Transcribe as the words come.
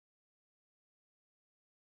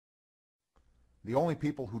The only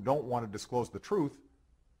people who don't want to disclose the truth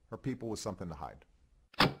are people with something to hide.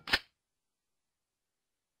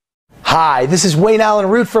 Hi, this is Wayne Allen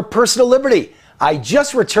Root for Personal Liberty. I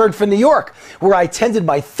just returned from New York, where I attended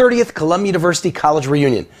my 30th Columbia University College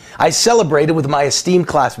reunion. I celebrated with my esteemed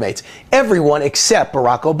classmates, everyone except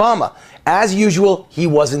Barack Obama. As usual, he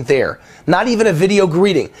wasn't there. Not even a video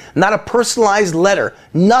greeting, not a personalized letter,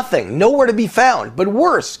 nothing, nowhere to be found. But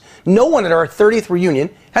worse, no one at our 30th reunion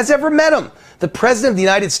has ever met him. The President of the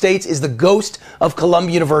United States is the ghost of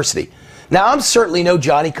Columbia University. Now, I'm certainly no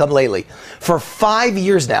Johnny-come-lately. For 5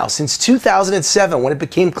 years now, since 2007, when it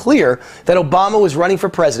became clear that Obama was running for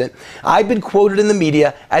president, I've been quoted in the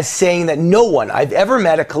media as saying that no one I've ever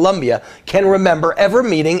met at Columbia can remember ever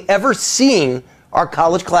meeting, ever seeing our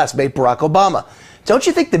college classmate, Barack Obama. Don't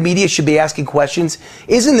you think the media should be asking questions?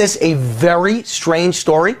 Isn't this a very strange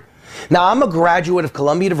story? Now, I'm a graduate of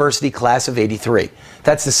Columbia University class of '83.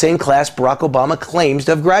 That's the same class Barack Obama claims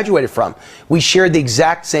to have graduated from. We shared the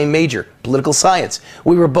exact same major, political science.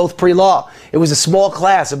 We were both pre-law. It was a small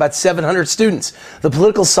class, about 700 students. The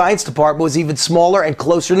political science department was even smaller and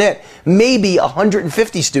closer knit, maybe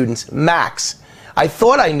 150 students max. I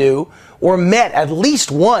thought I knew or met at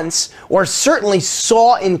least once, or certainly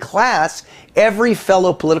saw in class every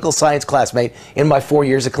fellow political science classmate in my 4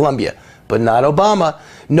 years at Columbia. But not Obama.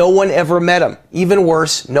 No one ever met him. Even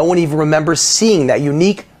worse, no one even remembers seeing that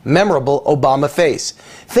unique, memorable Obama face.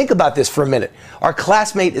 Think about this for a minute. Our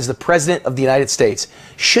classmate is the President of the United States.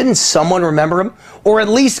 Shouldn't someone remember him? Or at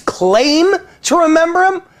least claim to remember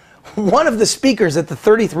him? One of the speakers at the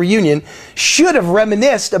 30th reunion should have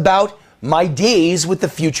reminisced about my days with the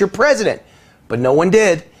future president. But no one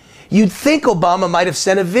did. You'd think Obama might have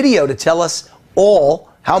sent a video to tell us all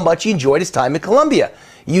how much he enjoyed his time at Columbia.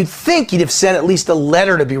 You'd think he'd have sent at least a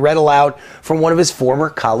letter to be read aloud from one of his former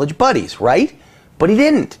college buddies, right? But he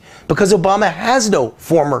didn't, because Obama has no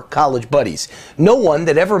former college buddies. No one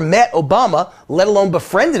that ever met Obama, let alone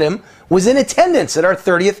befriended him, was in attendance at our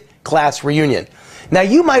 30th class reunion. Now,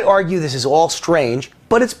 you might argue this is all strange,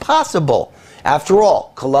 but it's possible. After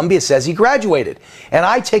all, Columbia says he graduated, and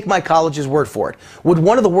I take my college's word for it. Would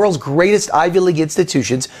one of the world's greatest Ivy League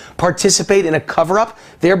institutions participate in a cover-up,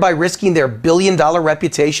 thereby risking their billion-dollar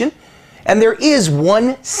reputation? And there is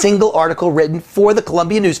one single article written for the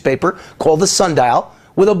Columbia newspaper called the Sundial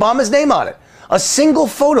with Obama's name on it. A single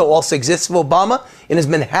photo also exists of Obama in his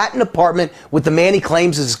Manhattan apartment with the man he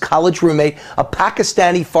claims is his college roommate, a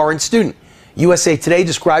Pakistani foreign student. USA Today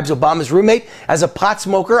describes Obama's roommate as a pot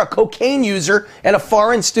smoker, a cocaine user, and a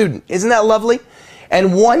foreign student. Isn't that lovely?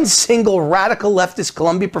 And one single radical leftist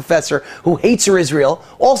Columbia professor who hates Israel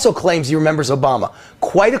also claims he remembers Obama.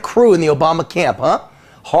 Quite a crew in the Obama camp, huh?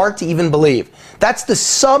 Hard to even believe. That's the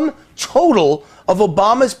sum total of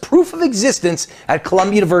Obama's proof of existence at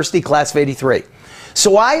Columbia University class of '83.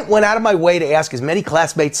 So I went out of my way to ask as many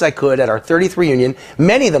classmates as I could at our 30th reunion,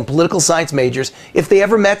 many of them political science majors, if they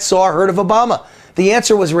ever met, saw, or heard of Obama. The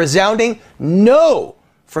answer was a resounding no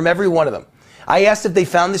from every one of them. I asked if they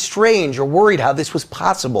found this strange or worried how this was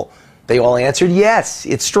possible. They all answered, yes,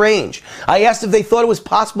 it's strange. I asked if they thought it was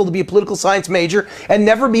possible to be a political science major and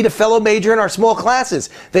never meet a fellow major in our small classes.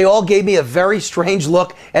 They all gave me a very strange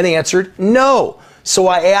look and answered no. So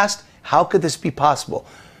I asked, how could this be possible?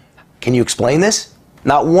 Can you explain this?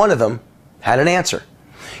 Not one of them had an answer.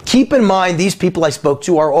 Keep in mind, these people I spoke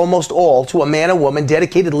to are almost all, to a man and woman,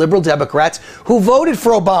 dedicated liberal Democrats who voted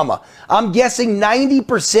for Obama. I'm guessing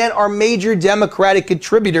 90% are major Democratic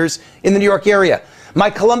contributors in the New York area. My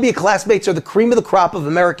Columbia classmates are the cream of the crop of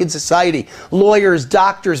American society. Lawyers,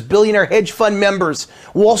 doctors, billionaire hedge fund members,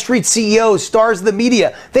 Wall Street CEOs, stars of the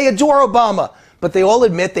media. They adore Obama, but they all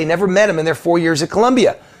admit they never met him in their 4 years at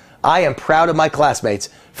Columbia. I am proud of my classmates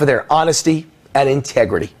for their honesty and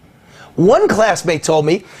integrity. One classmate told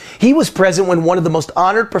me he was present when one of the most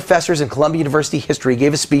honored professors in Columbia University history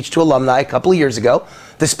gave a speech to alumni a couple of years ago.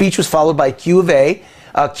 The speech was followed by Q&A,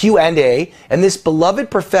 and this beloved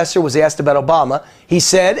professor was asked about Obama. He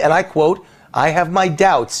said, and I quote, "I have my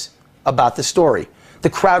doubts about the story." The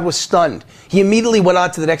crowd was stunned. He immediately went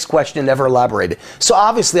on to the next question and never elaborated. So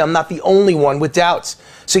obviously I'm not the only one with doubts.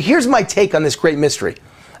 So here's my take on this great mystery.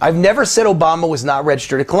 I've never said Obama was not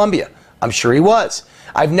registered at Columbia. I'm sure he was.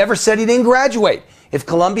 I've never said he didn't graduate. If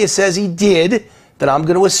Columbia says he did, then I'm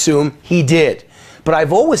going to assume he did. But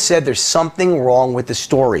I've always said there's something wrong with the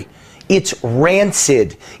story. It's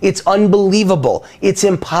rancid. It's unbelievable. It's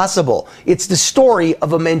impossible. It's the story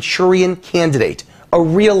of a Manchurian candidate, a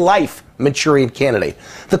real-life Manchurian candidate.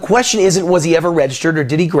 The question isn't was he ever registered or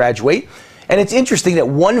did he graduate? And it's interesting that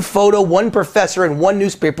one photo, one professor, and one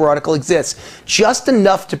newspaper article exists, just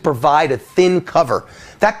enough to provide a thin cover.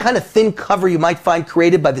 That kind of thin cover you might find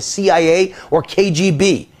created by the CIA or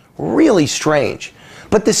KGB. Really strange.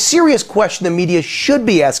 But the serious question the media should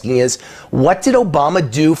be asking is, what did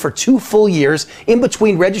Obama do for 2 full years in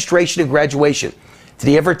between registration and graduation? Did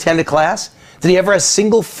he ever attend a class? Did he ever have a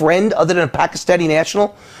single friend other than a Pakistani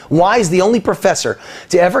national? Why is the only professor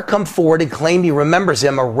to ever come forward and claim he remembers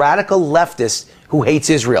him a radical leftist who hates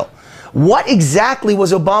Israel? What exactly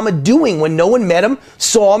was Obama doing when no one met him,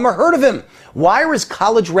 saw him, or heard of him? Why are his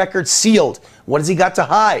college records sealed? What has he got to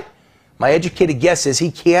hide? My educated guess is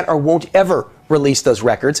he can't or won't ever release those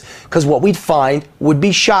records, because what we'd find would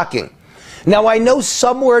be shocking. Now, I know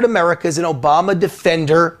somewhere in America is an Obama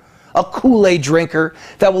defender, a Kool-Aid drinker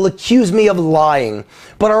that will accuse me of lying.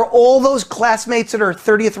 But are all those classmates at our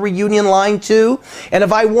 30th reunion lying too? And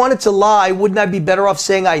if I wanted to lie, wouldn't I be better off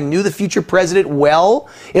saying I knew the future president well?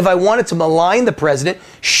 If I wanted to malign the president,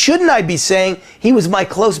 shouldn't I be saying he was my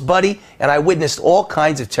close buddy and I witnessed all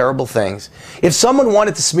kinds of terrible things? If someone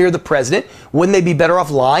wanted to smear the president, wouldn't they be better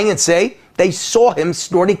off lying and say they saw him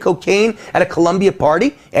snorting cocaine at a Columbia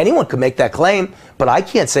party? Anyone could make that claim, but I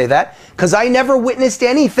can't say that because I never witnessed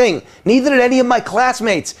anything. Neither did any of my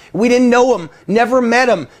classmates. We didn't know him, never met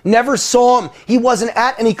him, never saw him. He wasn't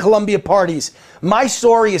at any Columbia parties. My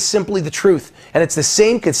story is simply the truth, and it's the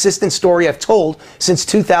same consistent story I've told since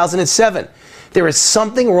 2007. There is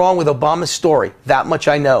something wrong with Obama's story, that much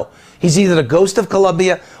I know. He's either the ghost of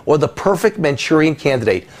Columbia or the perfect Manchurian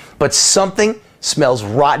candidate, but something smells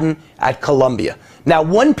rotten at Columbia. Now,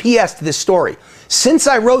 one PS to this story. Since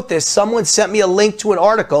I wrote this, someone sent me a link to an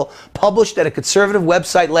article published at a conservative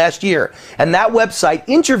website last year, and that website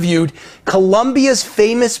interviewed Columbia's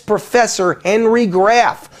famous professor, Henry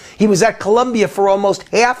Graff. He was at Columbia for almost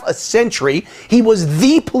half a century. He was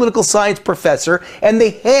the political science professor and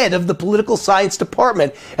the head of the political science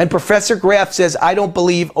department. And Professor Graff says, I don't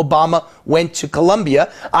believe Obama went to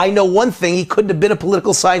Columbia. I know one thing, he couldn't have been a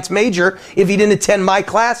political science major if he didn't attend my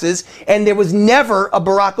classes. And there was never a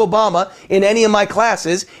Barack Obama in any of my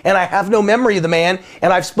classes. And I have no memory of the man.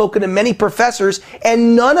 And I've spoken to many professors,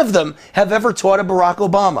 and none of them have ever taught a Barack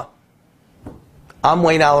Obama. I'm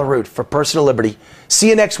Wayne Allyn Root for Personal Liberty. See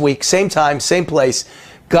you next week, same time, same place.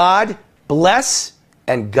 God bless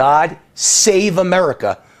and God save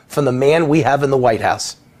America from the man we have in the White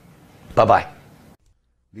House. Bye-bye.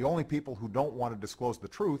 The only people who don't want to disclose the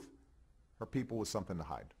truth are people with something to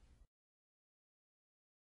hide.